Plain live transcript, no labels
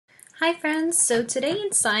Hi friends, so today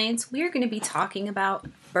in science we are going to be talking about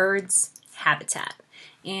birds' habitat.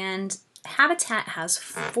 And habitat has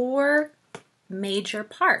four major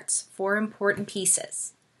parts, four important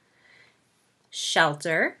pieces.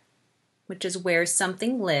 Shelter, which is where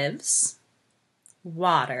something lives.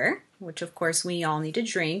 Water, which of course we all need to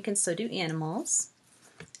drink and so do animals.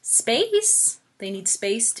 Space, they need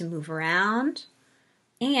space to move around.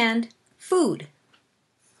 And food,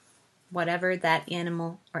 whatever that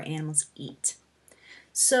animal or animals eat.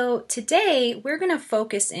 So today we're going to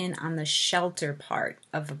focus in on the shelter part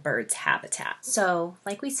of a bird's habitat. So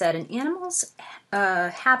like we said, an animal's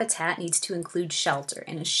habitat needs to include shelter,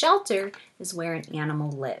 and a shelter is where an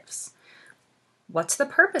animal lives. What's the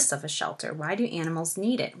purpose of a shelter? Why do animals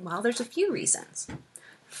need it? Well, there's a few reasons.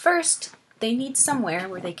 First, they need somewhere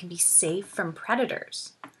where they can be safe from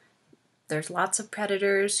predators. There's lots of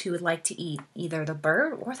predators who would like to eat either the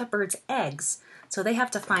bird or the bird's eggs, so they have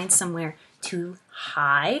to find somewhere to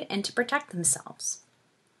hide and to protect themselves.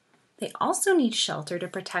 They also need shelter to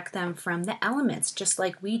protect them from the elements, just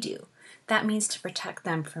like we do. That means to protect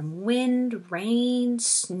them from wind, rain,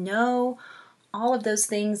 snow, all of those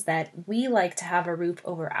things that we like to have a roof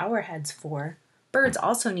over our heads for. Birds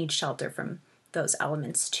also need shelter from those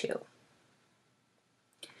elements too.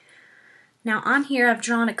 Now on here I've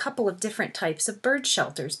drawn a couple of different types of bird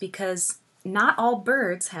shelters because not all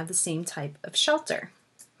birds have the same type of shelter.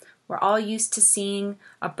 We're all used to seeing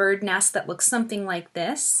a bird nest that looks something like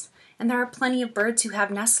this, and there are plenty of birds who have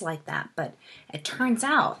nests like that, but it turns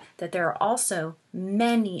out that there are also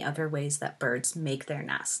many other ways that birds make their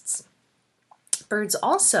nests. Birds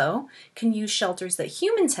also can use shelters that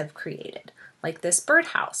humans have created, like this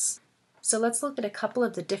birdhouse. So let's look at a couple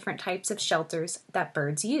of the different types of shelters that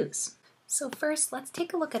birds use. So first, let's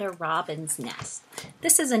take a look at a robin's nest.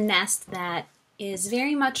 This is a nest that is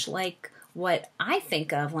very much like what I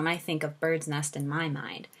think of when I think of bird's nest in my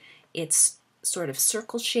mind. It's sort of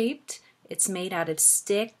circle-shaped. It's made out of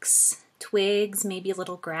sticks, twigs, maybe a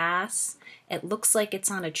little grass. It looks like it's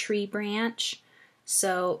on a tree branch.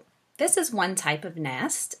 So this is one type of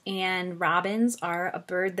nest, and robins are a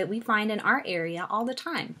bird that we find in our area all the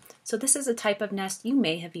time. So this is a type of nest you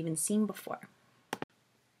may have even seen before.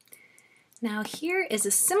 Now here is a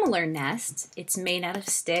similar nest. It's made out of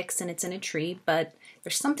sticks and it's in a tree, but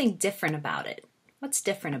there's something different about it. What's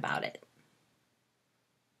different about it?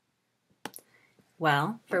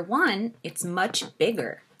 Well, for one, it's much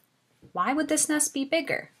bigger. Why would this nest be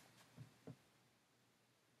bigger?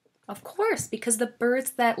 Of course, because the birds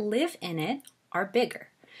that live in it are bigger.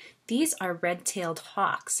 These are red-tailed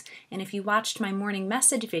hawks, and if you watched my morning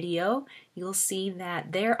message video, you'll see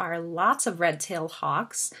that there are lots of red-tailed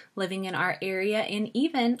hawks living in our area and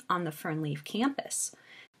even on the Fernleaf campus.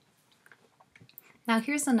 Now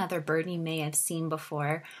here's another bird you may have seen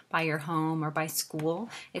before by your home or by school.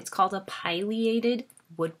 It's called a pileated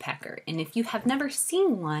woodpecker, and if you have never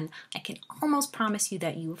seen one, I can almost promise you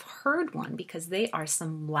that you've heard one because they are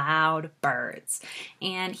some loud birds.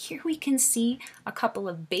 And here we can see a couple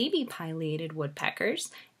of baby pileated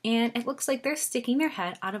woodpeckers, and it looks like they're sticking their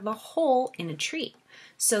head out of a hole in a tree.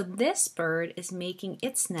 So this bird is making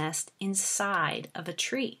its nest inside of a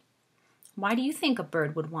tree. Why do you think a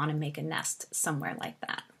bird would want to make a nest somewhere like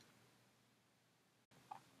that?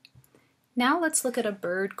 Now let's look at a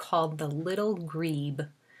bird called the little grebe.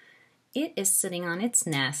 It is sitting on its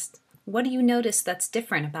nest. What do you notice that's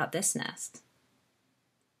different about this nest?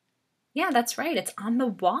 Yeah, that's right, it's on the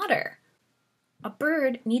water. A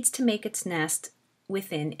bird needs to make its nest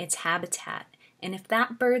within its habitat. And if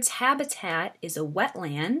that bird's habitat is a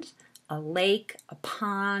wetland, a lake, a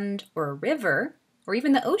pond, or a river, or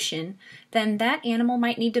even the ocean, then that animal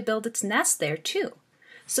might need to build its nest there too.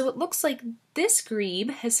 So it looks like this grebe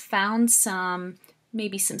has found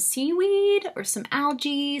maybe some seaweed or some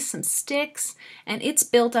algae, some sticks, and it's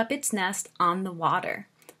built up its nest on the water.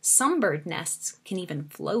 Some bird nests can even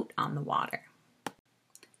float on the water.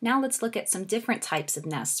 Now let's look at some different types of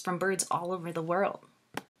nests from birds all over the world.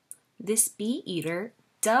 This bee eater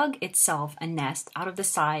dug itself a nest out of the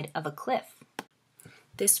side of a cliff.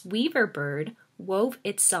 This weaver bird wove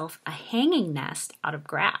itself a hanging nest out of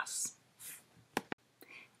grass.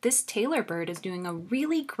 This tailor bird is doing a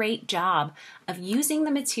really great job of using the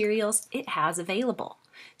materials it has available.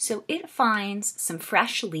 So it finds some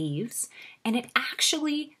fresh leaves and it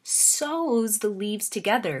actually sews the leaves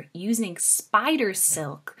together using spider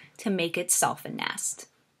silk to make itself a nest.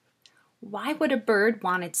 Why would a bird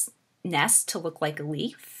want its nest to look like a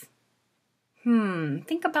leaf?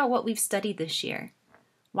 Think about what we've studied this year.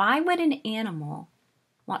 Why would an animal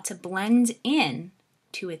want to blend in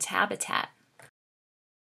to its habitat?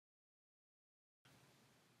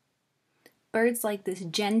 Birds like this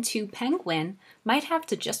Gen 2 penguin might have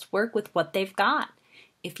to just work with what they've got.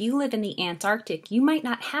 If you live in the Antarctic, you might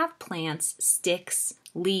not have plants, sticks,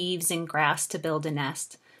 leaves, and grass to build a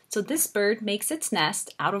nest. So this bird makes its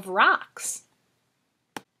nest out of rocks.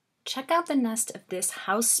 Check out the nest of this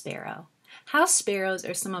house sparrow. House sparrows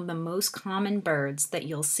are some of the most common birds that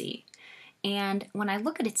you'll see. And when I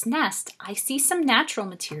look at its nest, I see some natural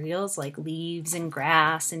materials like leaves and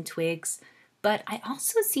grass and twigs, but I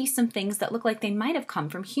also see some things that look like they might have come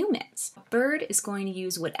from humans. A bird is going to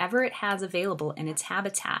use whatever it has available in its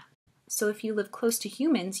habitat. So if you live close to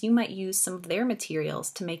humans, you might use some of their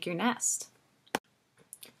materials to make your nest.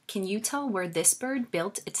 Can you tell where this bird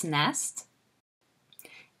built its nest?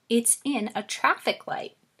 It's in a traffic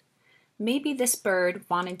light. Maybe this bird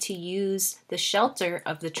wanted to use the shelter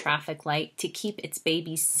of the traffic light to keep its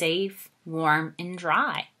babies safe, warm, and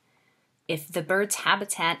dry. If the bird's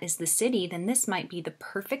habitat is the city, then this might be the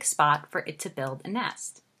perfect spot for it to build a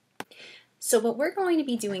nest. So what we're going to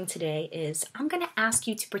be doing today is I'm going to ask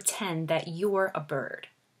you to pretend that you're a bird.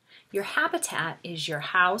 Your habitat is your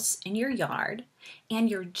house and your yard, and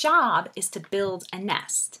your job is to build a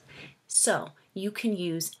nest. So you can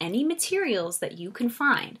use any materials that you can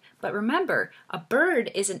find. But remember, a bird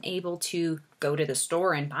isn't able to go to the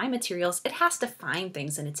store and buy materials. It has to find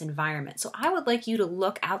things in its environment. So I would like you to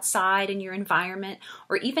look outside in your environment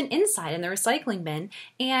or even inside in the recycling bin,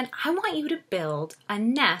 and I want you to build a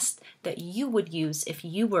nest that you would use if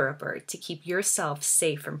you were a bird to keep yourself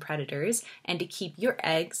safe from predators and to keep your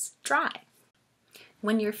eggs dry.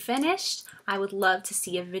 When you're finished, I would love to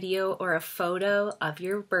see a video or a photo of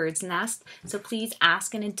your bird's nest. So please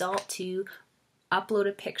ask an adult to upload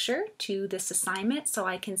a picture to this assignment so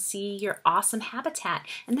I can see your awesome habitat.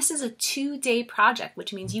 And this is a 2-day project,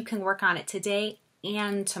 which means you can work on it today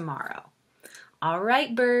and tomorrow. All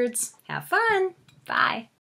right, birds, have fun. Bye.